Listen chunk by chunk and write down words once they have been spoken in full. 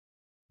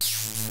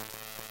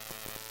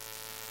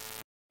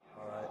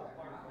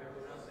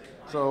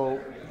So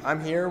I'm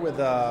here with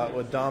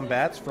Dom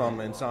Batts from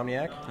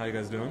Insomniac. How you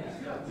guys doing?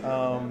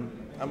 I'm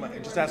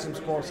just asking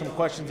some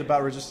questions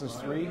about Resistance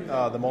 3,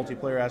 the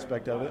multiplayer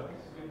aspect of it.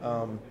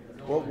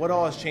 What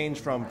all has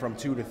changed from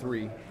 2 to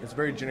 3? It's a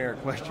very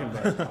generic question,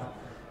 but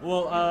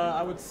Well,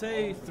 I would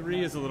say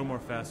 3 is a little more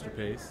faster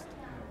paced.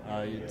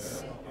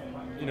 It's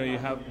you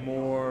have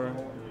more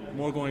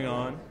going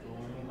on.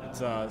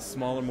 It's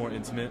smaller, more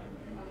intimate,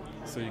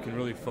 so you can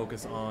really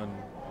focus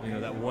on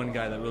that one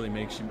guy that really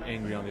makes you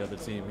angry on the other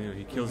team.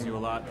 He kills you a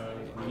lot.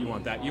 You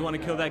want that. You want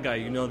to kill that guy.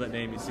 You know that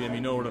name. You see him.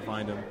 You know where to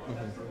find him.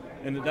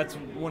 Mm-hmm. And that's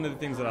one of the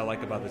things that I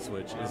like about the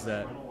Switch is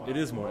that it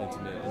is more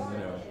intimate.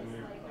 And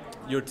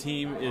your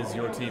team is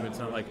your team. It's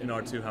not like in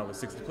R2 how it was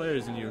 60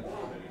 players and you,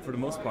 for the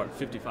most part,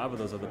 55 of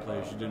those other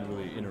players you didn't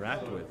really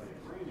interact with.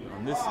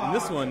 In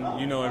this one,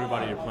 you know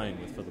everybody you're playing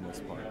with for the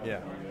most part. Yeah.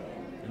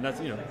 And that's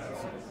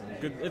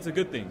good. It's a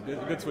good thing.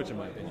 Good Switch in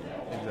my opinion.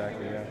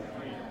 Exactly. Yeah.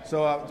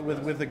 So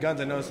with the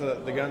guns, I noticed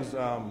that the guns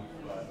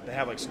they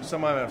have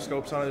some of them have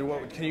scopes on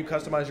it. Can you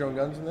customize your own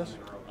guns in this?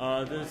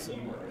 There's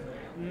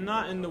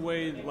not in the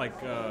way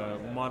like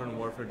Modern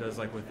Warfare does,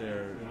 like with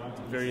their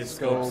various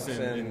scopes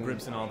and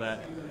grips and all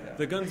that.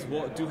 The guns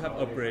do have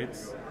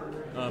upgrades,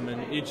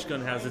 and each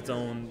gun has its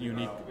own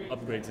unique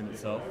upgrades in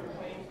itself.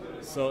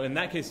 So in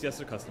that case, yes,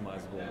 they're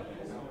customizable,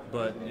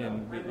 but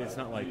it's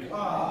not like full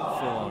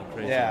on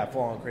crazy. Yeah,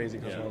 full on crazy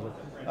customizable.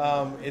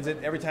 Yeah. Is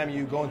it every time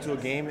you go into a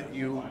game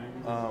you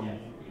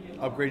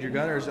upgrade your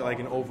gun, or is it like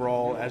an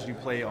overall as you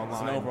play online?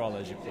 It's an overall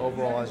as you play.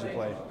 Overall as you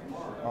play.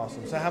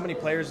 Awesome. So how many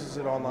players is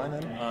it online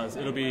then? So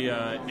it'll be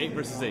 8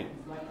 versus 8.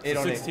 8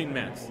 so on 16 8.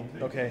 max.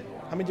 Okay.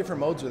 How many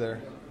different modes are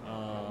there?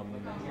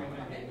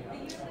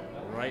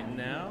 Right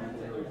now,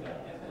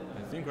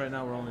 I think right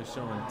now we're only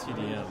showing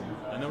TDM.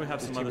 I know we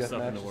have some other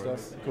stuff in the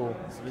works. Stuff? Cool.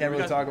 So can't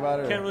really talk about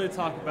it? Can't really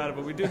talk about it,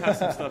 but we do have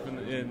some stuff in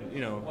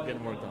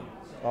getting worked on.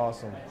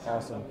 Awesome.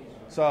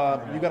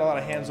 So you got a lot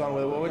of hands-on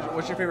with it.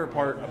 What's your favorite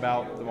part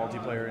about the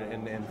multiplayer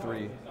in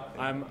 3?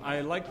 I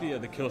like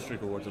the kill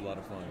streak awards are a lot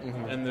of fun,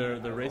 mm-hmm. and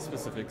they're race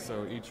specific.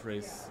 So each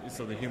race,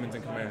 so the humans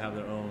and Khmer have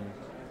their own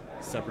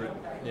separate,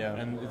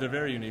 and they're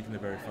very unique and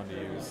they're very fun to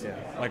use. Yeah.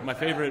 Like my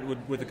favorite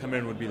with the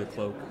Khmer would be the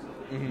cloak.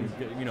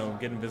 Mm-hmm.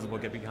 Get invisible,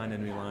 get behind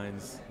enemy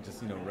lines,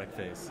 just wreck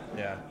face.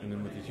 Yeah. And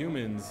then with the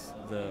humans,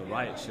 the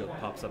riot shield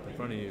pops up in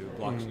front of you,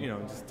 blocks.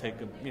 Mm-hmm. Just take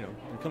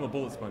become a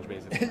bullet sponge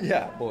basically.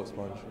 Yeah, bullet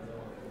sponge.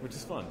 Which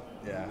is fun.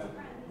 Yeah,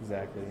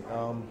 exactly.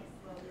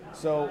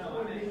 So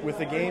with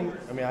the game,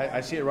 I mean, I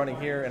see it running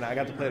here, and I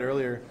got to play it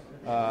earlier.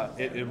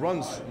 It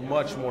runs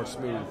much more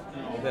smooth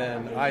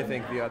than I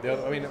think the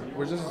other. I mean,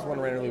 Resistance 1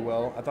 ran really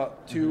well. I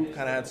thought 2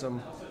 kind of had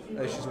some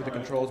issues with the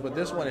controls, but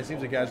this one, it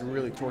seems the guys were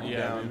really torquing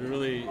down.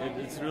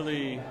 It's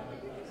really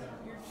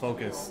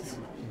focused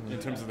in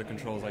terms of the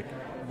controls. Like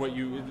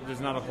there's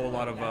not a whole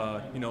lot of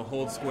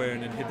hold square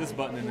and then hit this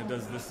button and it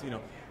does this.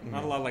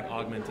 Not a lot of like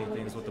augmenting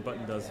things. What the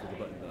button does, what the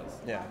button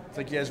does. Yeah, it's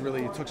like you guys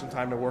really took some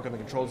time to work on the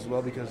controls as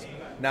well, because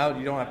now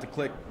you don't have to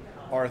click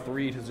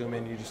R3 to zoom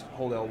in. You just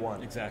hold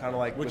L1. Exactly. Kind of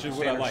like which with is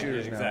the what I like.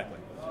 shooters exactly.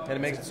 Now. And it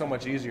makes it so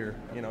much easier,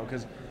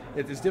 because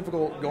it's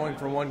difficult going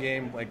from one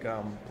game like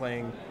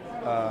playing.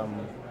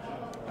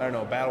 I don't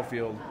know,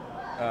 Battlefield,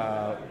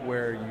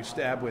 where you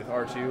stab with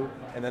R2,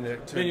 and then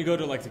then you go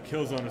to like the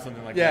kill zone or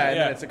something like that. Yeah, and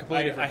then it's a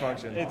completely different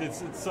function.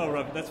 It's so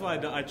rough. That's why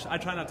I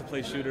try not to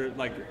play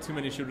too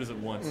many shooters at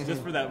once, mm-hmm.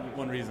 just for that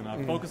one reason.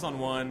 I'll focus on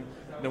one,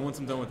 then once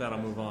I'm done with that,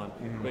 I'll move on.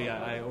 Mm-hmm. But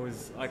yeah,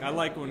 I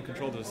like when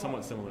controls are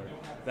somewhat similar.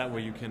 That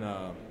way you can.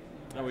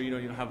 That way, you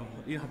don't have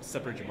to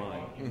separate your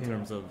mind in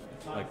terms of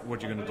like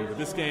what you're going to do with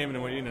this game, and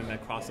then when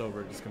that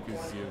crossover just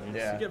confuses you, and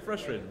you get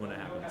frustrated when it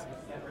happens.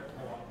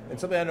 And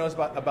something I noticed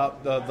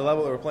about the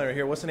level that we're playing right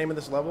here. What's the name of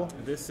this level?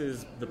 This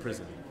is the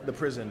prison. The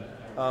prison.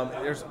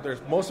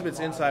 There's most of it's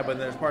inside, but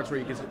there's parts where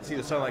you can see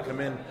the sunlight come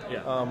in.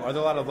 Yeah. Are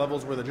there a lot of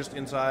levels where they're just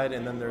inside,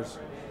 and then there's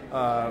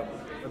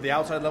the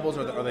outside levels?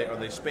 Are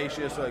they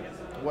spacious? Like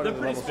what they're are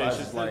the pretty level spacious.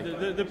 sizes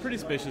like? They're pretty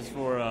spacious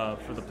for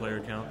the player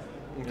count.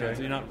 Okay.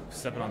 So you're not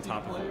stepping on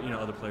top of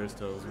other players'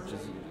 toes, which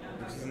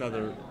is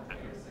another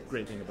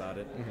great thing about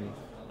it.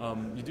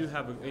 Mm-hmm. You do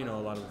have a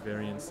lot of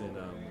variance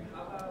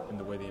in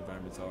the way the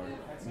environments are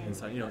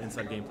inside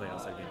gameplay,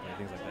 outside gameplay,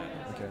 things like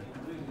that. Okay.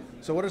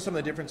 So what are some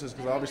of the differences?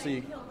 Because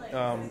obviously,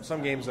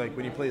 some games, like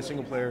when you play a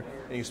single player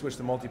and you switch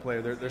to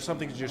multiplayer, there's some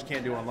things you just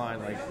can't do online.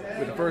 Like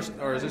with the first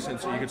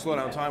Resistance, you can slow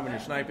down time when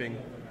you're sniping.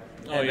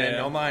 And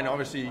then online,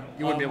 obviously,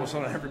 you wouldn't be able to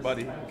slow down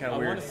everybody. Kind of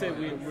weird. I want to say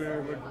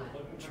we're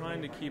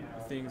trying to keep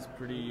things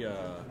pretty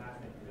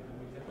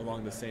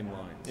along the same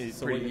line.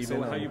 So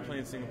how you play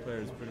in single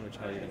player is pretty much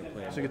how you're going to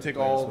play. So you can take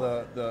all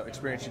the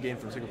experience you gain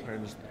from single player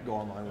and just go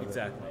online with it.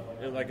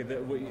 Exactly. Like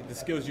the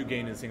skills you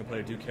gain in single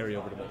player do carry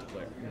over to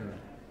multiplayer.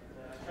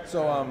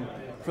 So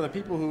for the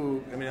people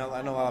who, I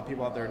know a lot of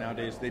people out there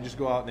nowadays, they just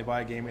go out and they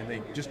buy a game and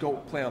they just go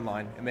play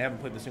online and they haven't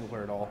played the single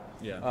player at all.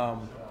 Yeah.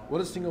 What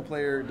does single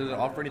player, does it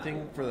offer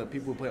anything for the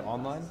people who play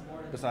online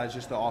besides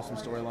just the awesome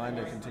storyline,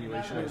 the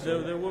continuation?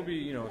 There will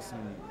be,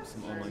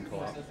 some online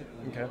co-op,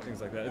 okay,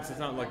 things like that. It's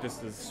not like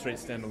just a straight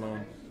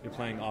standalone. You're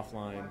playing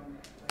offline,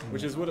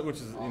 which is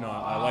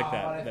I like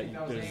that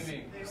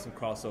there's some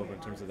crossover in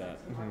terms of that,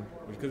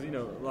 because a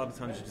lot of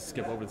times you just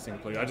skip over the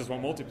single player. I just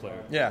want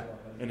multiplayer. Yeah.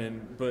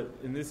 But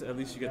in this, at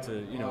least you get to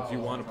if you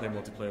want to play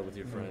multiplayer with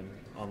your friend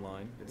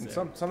online.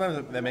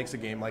 Sometimes that makes a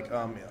game like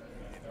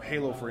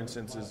Halo, for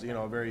instance, is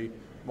a very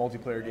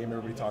multiplayer game.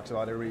 Everybody talks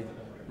about. Everybody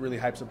really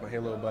hypes up a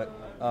Halo, but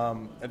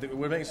I think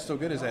what makes it so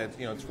good is that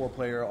it's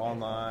 4-player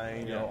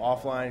online,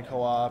 offline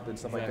co-op and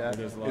stuff like that.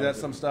 Is that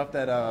some stuff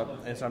that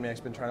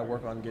Insomniac's been trying to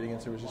work on getting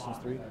into Resistance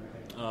 3?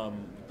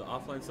 The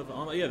offline stuff, the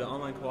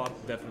online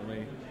co-op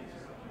definitely.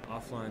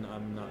 Offline,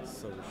 I'm not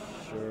so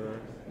sure.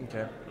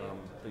 Okay.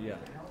 But yeah.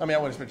 I mean, I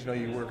would expect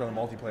you work on the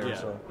multiplayer. Yeah.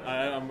 So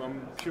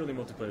I'm purely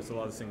multiplayer, so a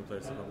lot of single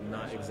player stuff I'm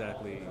not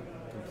exactly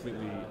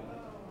completely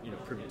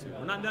privy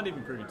to. Or not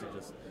even privy to,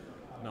 just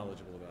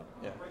knowledgeable about.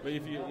 Yeah. But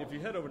if you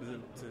head over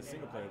to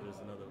single player, there's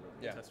another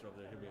tester up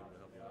there who'll be able to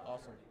help you out.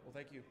 Awesome. Well,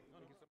 thank you.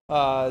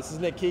 This is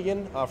Nick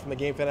Keegan from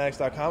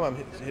thegamefanatics.com.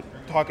 I'm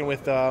talking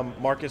with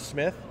Marcus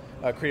Smith,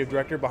 creative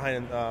director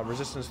behind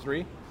Resistance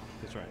 3.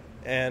 That's right.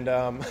 And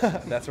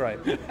that's right.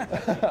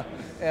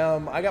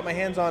 I got my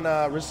hands on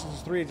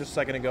Resistance 3 just a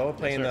second ago,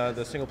 playing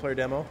the single-player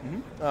demo.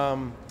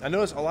 I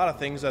noticed a lot of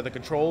things. The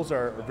controls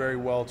are very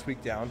well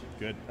tweaked down.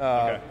 Good.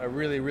 I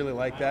really, really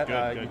like that.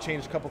 Good. You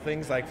changed a couple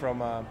things, like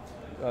from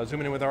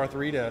zooming in with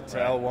R3 to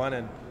L1,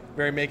 and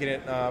making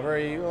it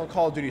very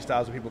Call of Duty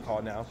style, as people call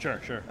it now. Sure.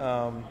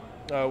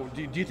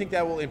 Do you think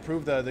that will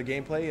improve the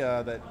gameplay?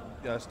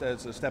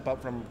 That's a step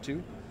up from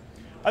 2?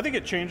 I think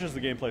it changes the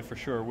gameplay for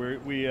sure.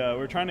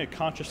 We're trying to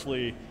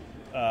consciously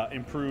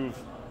improve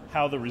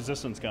how the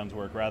resistance guns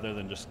work rather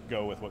than just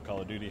go with what Call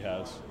of Duty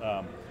has.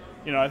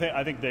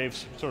 I think they've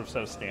sort of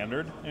set a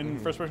standard in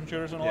first-person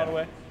shooters in a lot of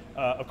ways.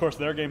 Of course,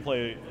 their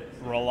gameplay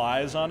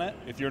relies on it.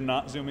 If you're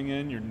not zooming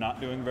in, you're not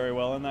doing very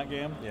well in that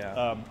game.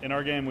 Yeah. In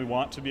our game, we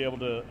want to be able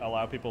to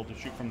allow people to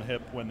shoot from the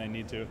hip when they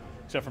need to,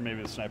 except for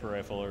maybe the sniper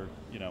rifle or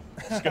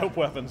scope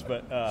weapons.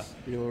 But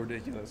be a little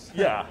ridiculous.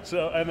 Yeah.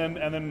 So and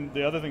then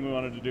the other thing we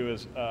wanted to do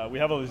is we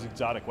have all these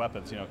exotic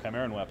weapons,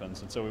 Chimeran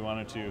weapons, and so we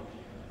wanted to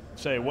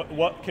say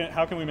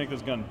how can we make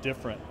this gun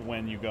different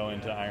when you go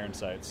into iron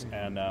sights,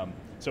 and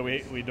so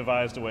we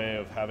devised a way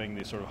of having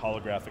these sort of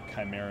holographic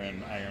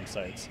Chimeran iron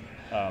sights,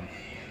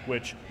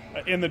 which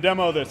in the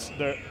demo it's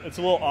a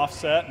little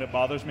offset and it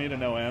bothers me to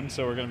no end.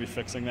 So we're going to be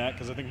fixing that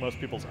because I think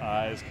most people's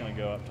eyes kind of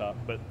go up top.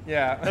 But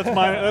yeah,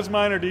 that's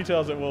minor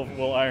details that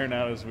we'll iron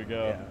out as we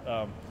go.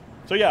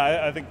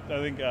 Yeah. I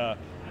think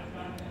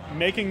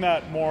making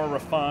that more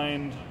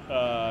refined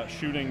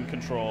shooting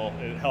control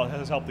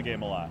has helped the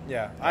game a lot.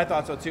 Yeah, I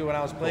thought so too when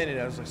I was playing it.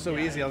 It was so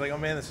easy. I was like, oh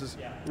man, this is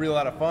really a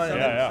lot of fun.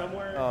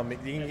 The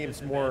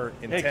game's more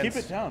intense. Hey, keep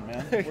it down,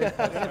 man.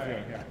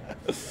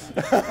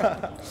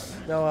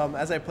 No,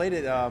 as I played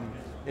it,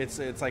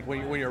 it's like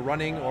when you're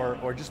running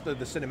or just the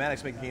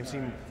cinematics make the game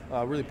seem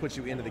really puts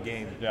you into the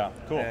game. Yeah,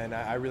 cool. And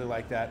I really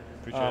like that.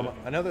 Appreciate it.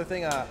 Another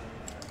thing.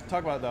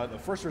 Talk about the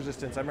first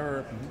Resistance. I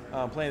remember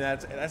playing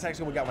that. That's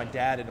actually what got my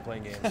dad into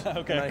playing games.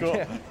 Okay, cool.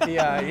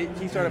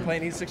 He started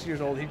playing. He's 6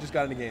 years old. He just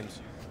got into games,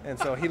 and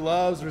so he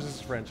loves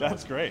Resistance franchise.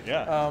 That's great.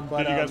 Yeah. Did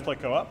you guys play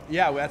co-op?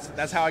 Yeah,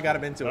 that's how I got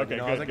him into it. Okay,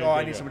 I was like,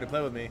 I need somebody to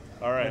play with me.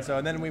 All right.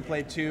 And then we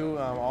played 2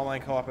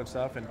 online co-op and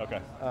stuff. And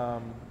I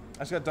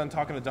just got done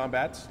talking to Don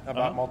Batts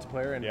about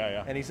multiplayer,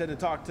 and he said to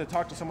talk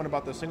to someone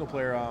about the single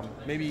player,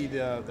 maybe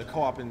the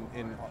co-op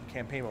in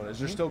campaign mode. Is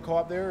there still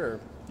co-op there? Or?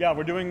 Yeah,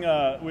 we're doing.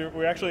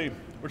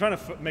 We're trying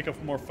to make a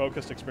more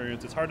focused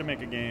experience. It's hard to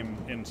make a game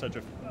in such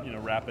a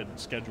rapid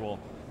schedule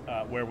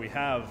where we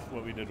have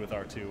what we did with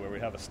R2, where we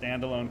have a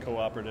standalone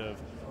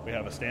cooperative, we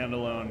have a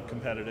standalone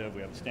competitive,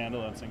 we have a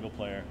standalone single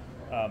player.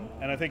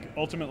 And I think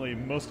ultimately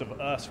most of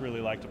us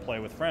really like to play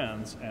with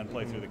friends and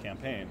play through the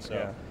campaign.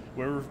 So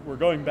we're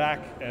going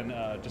back and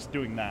just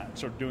doing that,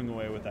 sort of doing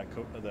away with that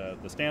the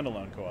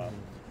standalone co-op,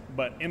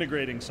 but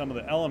integrating some of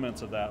the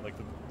elements of that, like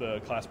the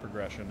class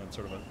progression and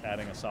sort of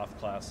adding a soft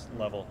class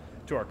level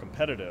to our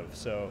competitive.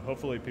 So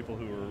hopefully people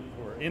who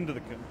are into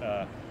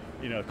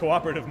the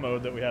cooperative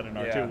mode that we had in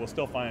R2 will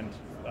still find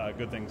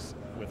good things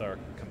with our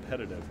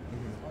competitive.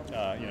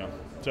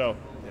 So.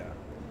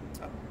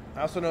 Yeah.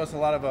 I also noticed a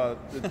lot of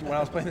when I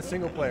was playing the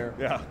single player.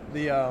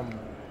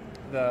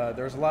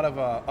 There's a lot of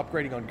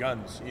upgrading on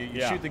guns. You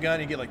shoot the gun,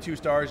 you get like 2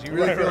 stars. You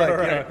really feel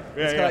like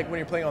it's kind of like when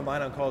you're playing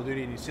online on Call of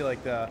Duty and you see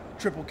like the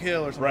triple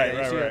kill or something.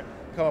 You see it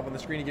come up on the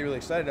screen, you get really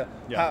excited.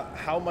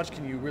 How much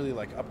can you really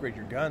like upgrade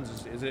your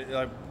guns? Is it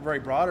like very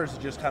broad, or is it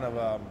just kind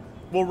of?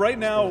 Well, right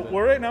now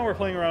we're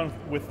playing around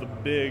with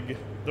the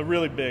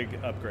really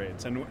big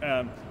upgrades, and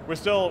we're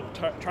still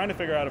trying to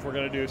figure out if we're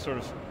going to do sort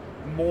of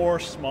more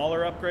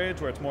smaller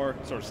upgrades where it's more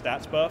sort of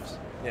stats buffs.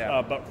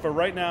 But for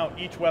right now,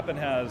 each weapon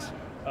has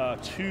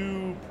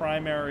 2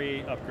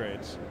 primary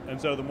upgrades, and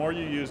so the more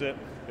you use it,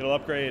 it'll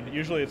upgrade.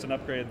 Usually it's an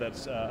upgrade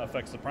that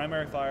affects the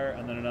primary fire,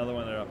 and then another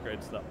one that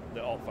upgrades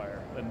the alt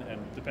fire, and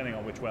depending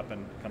on which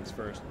weapon comes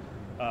first.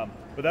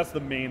 But that's the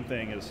main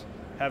thing, is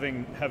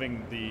having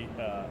the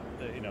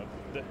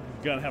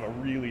gun have a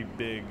really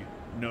big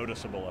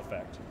noticeable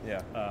effect.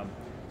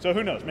 So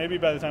who knows? Maybe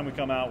by the time we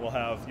come out, we'll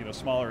have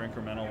smaller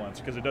incremental ones,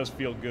 because it does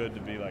feel good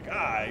to be like,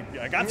 I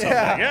got something.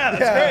 Yeah,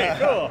 that's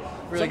great, cool.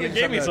 Really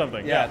Somebody gave me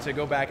something. Yeah, to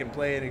go back and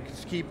play it and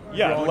just keep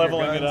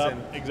leveling it up.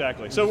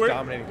 Exactly. So we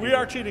are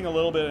people. cheating a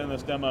little bit in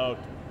this demo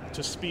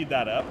to speed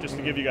that up, just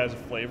to give you guys a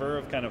flavor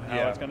of kind of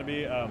how it's going to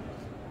be.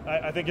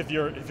 I think if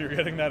you're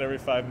getting that every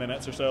 5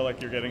 minutes or so,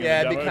 like you're getting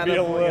in the demo, it'd be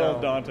a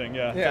little daunting.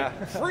 Yeah.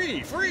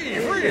 Like, free.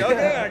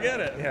 Okay, I get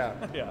it.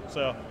 Yeah.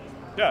 So,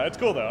 it's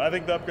cool though. I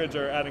think the upgrades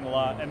are adding a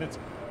lot, and it's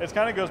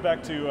kind of goes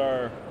back to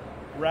our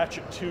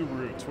Ratchet 2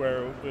 roots,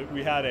 where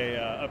we had a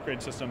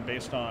upgrade system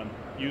based on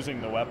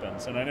using the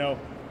weapons. And I know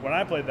when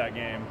I played that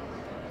game,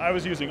 I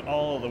was using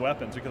all of the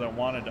weapons because I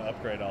wanted to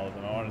upgrade all of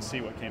them. I wanted to see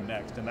what came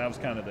next, and that was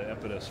kind of the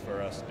impetus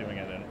for us doing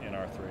it in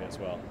R3 as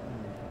well.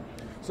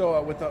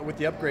 So with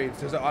the upgrades,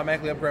 does it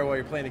automatically upgrade while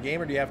you're playing the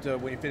game, or do you have to,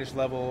 when you finish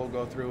level,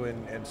 go through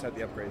and set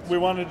the upgrades? We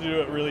wanted to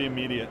do it really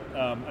immediate.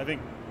 I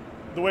think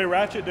the way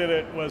Ratchet did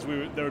it was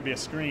there would be a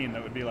screen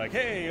that would be like,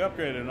 hey, you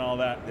upgraded and all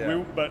that.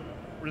 Yeah. But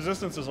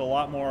Resistance is a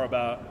lot more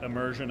about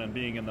immersion and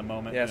being in the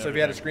moment. Yeah, so if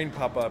you had a screen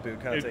pop up, it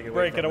would kind of take it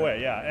away. Break it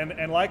away, yeah.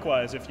 And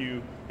likewise, if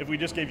we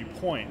just gave you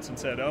points and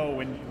said, oh,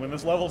 when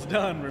this level's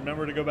done,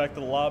 remember to go back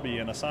to the lobby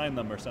and assign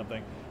them or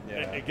something,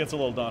 it gets a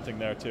little daunting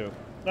there too.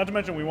 Not to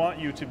mention, we want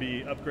you to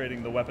be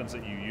upgrading the weapons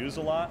that you use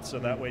a lot, so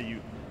that way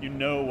you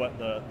know what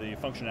the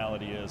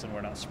functionality is, and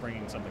we're not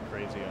springing something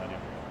crazy on you.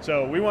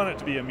 So we want it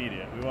to be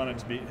immediate. We want it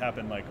to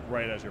happen like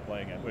right as you're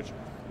playing it, which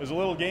is a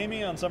little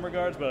gamey on some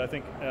regards, but I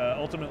think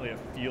ultimately it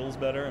feels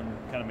better and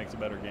kind of makes a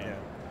better game. Yeah.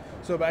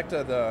 So back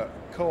to the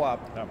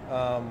co-op,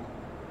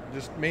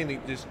 just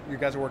you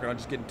guys are working on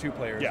just getting 2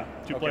 players. Yeah,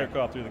 2-player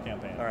co-op through the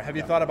campaign. All right. Have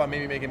you thought about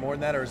maybe making more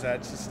than that, or is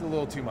that just a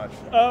little too much?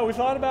 We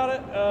thought about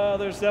it.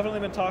 There's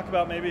definitely been talk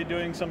about maybe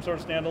doing some sort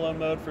of standalone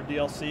mode for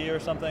DLC or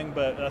something,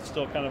 but that's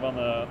still kind of on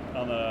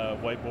the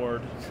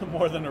whiteboard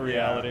more than a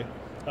reality.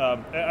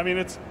 I mean,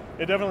 it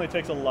definitely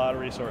takes a lot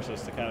of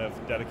resources to kind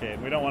of dedicate.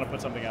 We don't want to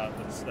put something out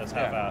that's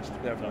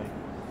half-assed. Definitely.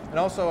 And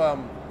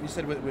also, you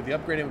said with the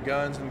upgrading of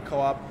guns and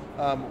co-op,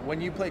 when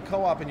you play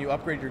co-op and you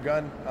upgrade your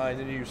gun, and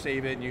then you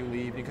save it and you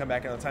leave, and you come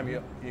back, and the time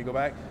you go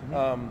back,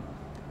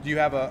 do you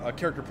have a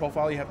character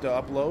profile you have to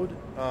upload?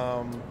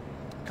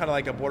 Kind of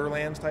like a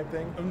Borderlands type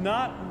thing?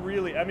 Not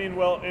really. I mean,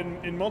 well,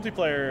 in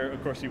multiplayer,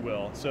 of course you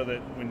will, so that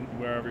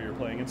wherever you're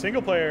playing. In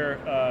single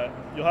player,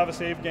 you'll have a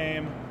save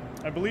game.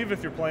 I believe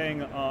if you're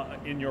playing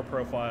in your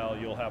profile,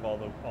 you'll have all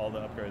the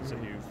upgrades that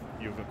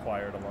you've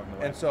acquired along the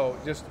way. And so,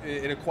 just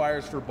it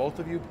acquires for both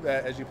of you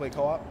as you play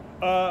co-op.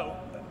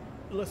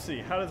 Let's see.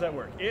 How does that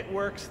work? It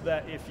works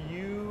that if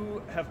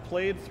you have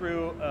played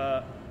through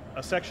a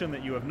section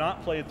that you have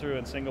not played through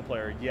in single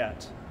player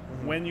yet,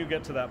 when you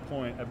get to that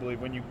point, I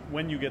believe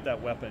when you get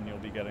that weapon, you'll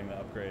be getting the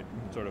upgrade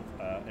sort of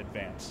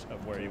advance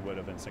of where you would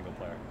have in single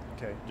player.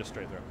 Okay, just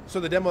straight through. So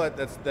the demo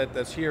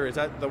that's here, is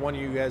that the one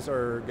you guys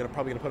are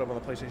probably gonna put up on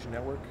the PlayStation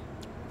Network?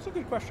 That's a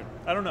good question.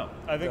 I don't know.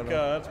 I think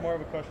that's more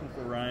of a question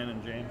for Ryan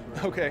and James.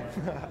 Okay,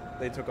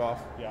 they took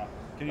off. Yeah.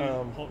 Can you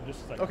hold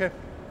just a second? Okay.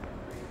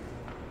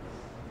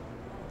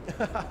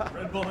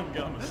 Red Bull and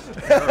gum is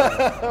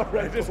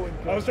terrible.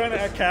 I was trying to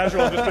act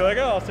casual, just be like,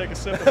 oh, I'll take a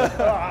sip of it.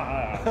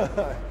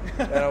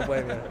 I don't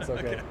blame you. It's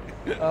okay.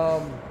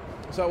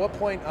 So at what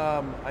point,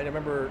 I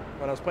remember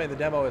when I was playing the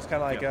demo, it's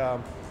kind of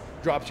like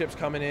drop ships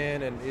coming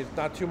in, and it's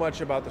not too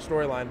much about the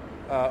storyline.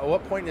 At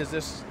what point is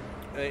this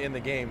in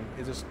the game?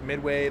 Is this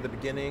midway, the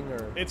beginning,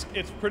 or? It's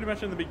pretty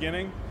much in the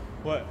beginning.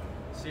 What?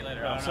 See you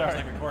later. Oh, I sorry. was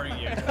like recording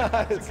you.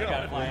 It's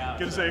gotta fly out.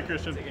 Good to see you,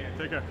 Christian.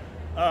 Take care.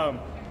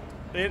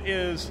 It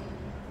is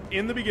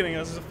in the beginning.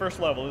 This is the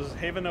first level. This is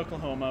Haven,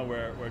 Oklahoma,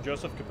 where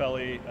Joseph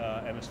Capelli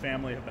and his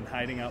family have been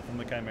hiding out from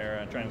the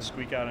Chimera and trying to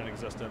squeak out an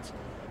existence.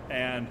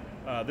 And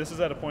this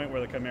is at a point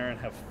where the Chimeran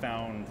have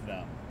found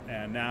them.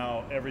 And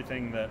now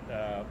everything that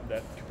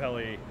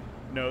Capelli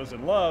knows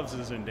and loves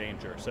is in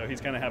danger. So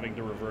he's kind of having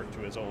to revert to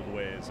his old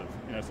ways of,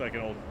 it's like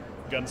an old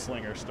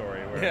gunslinger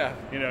story where,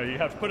 you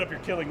have to put up your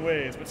killing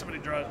ways, but somebody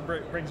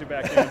brings you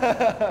back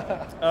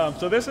in.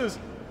 So this is,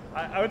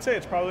 I would say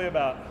it's probably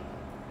about,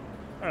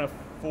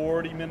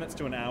 40 minutes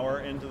to an hour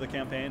into the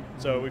campaign.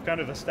 So we've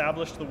kind of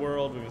established the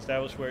world, we've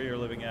established where you're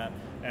living at,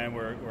 and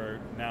we're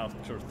now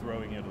sort of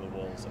throwing you to the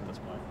wolves at this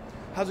point.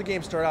 How's the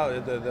game start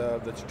out?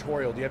 The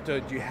tutorial? Do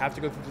you have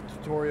to go through the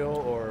tutorial,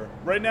 or?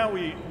 Right now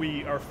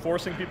we are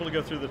forcing people to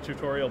go through the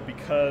tutorial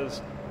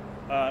because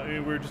we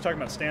were just talking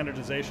about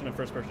standardization of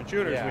first-person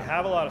shooters. Yeah. We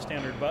have a lot of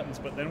standard buttons,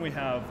 but then we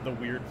have the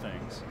weird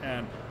things.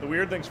 And the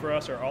weird things for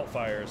us are alt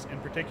fires. In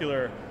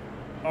particular,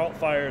 alt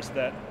fires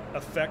that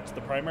affect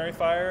the primary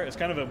fire is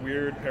kind of a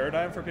weird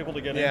paradigm for people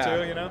to get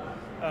into,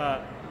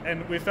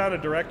 and we found a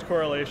direct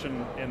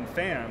correlation in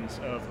fans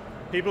of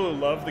people who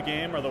love the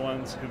game are the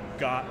ones who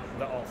got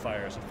the alt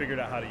fires and figured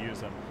out how to use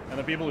them, and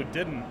the people who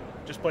didn't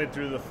just played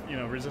through the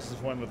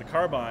Resistance 1 with the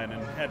carbine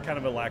and had kind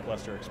of a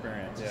lackluster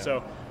experience. Yeah.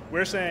 So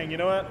we're saying, you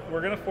know what,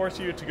 we're going to force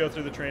you to go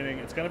through the training.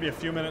 It's going to be a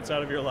few minutes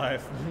out of your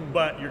life,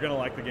 but you're going to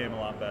like the game a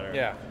lot better.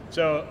 Yeah.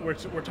 So we're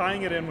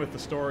tying it in with the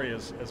story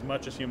as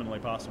much as humanly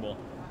possible.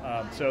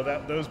 So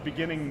that those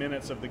beginning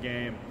minutes of the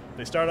game,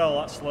 they start out a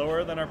lot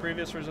slower than our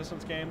previous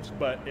Resistance games,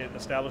 but it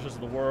establishes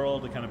the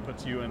world. It kind of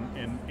puts you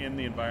in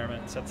the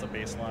environment, sets a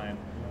baseline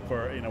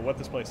for what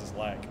this place is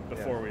like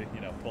before we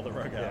pull the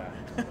rug out.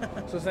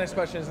 So this next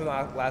question is the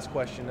last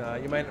question.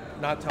 You might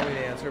not tell me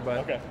the answer, but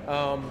okay.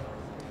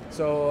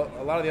 So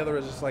a lot of the other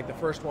is just like the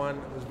first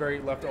one was very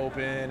left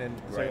open,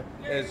 and right.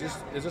 So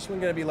is this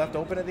one going to be left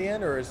open at the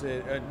end, or is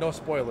it no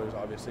spoilers?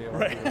 Obviously,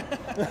 right.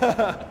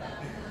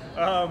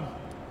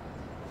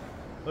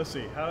 Let's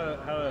see.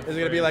 How is it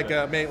going to be like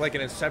like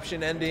an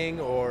Inception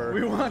ending, or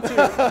we want to?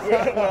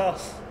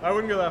 Well, I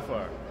wouldn't go that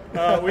far.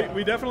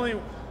 We definitely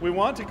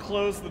want to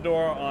close the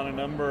door on a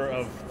number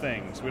of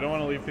things. We don't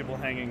want to leave people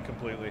hanging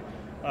completely,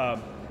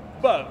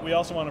 but we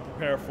also want to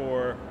prepare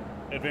for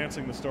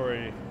advancing the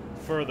story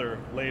further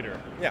later.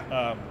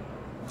 Yeah.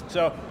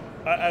 So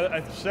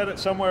I've said it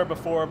somewhere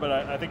before, but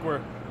I think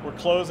we're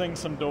closing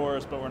some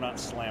doors, but we're not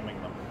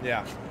slamming them.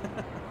 Yeah.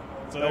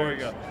 So there we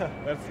go.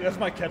 That's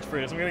my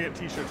catchphrase. I'm going to get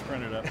T-shirts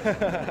printed up.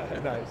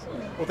 Nice.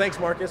 Well, thanks,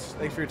 Marcus.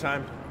 Thanks for your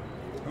time.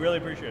 Really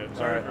appreciate it.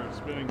 Sorry right. for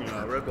spitting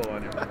Red Bull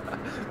on you.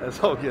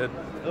 That's all good.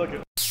 Look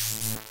at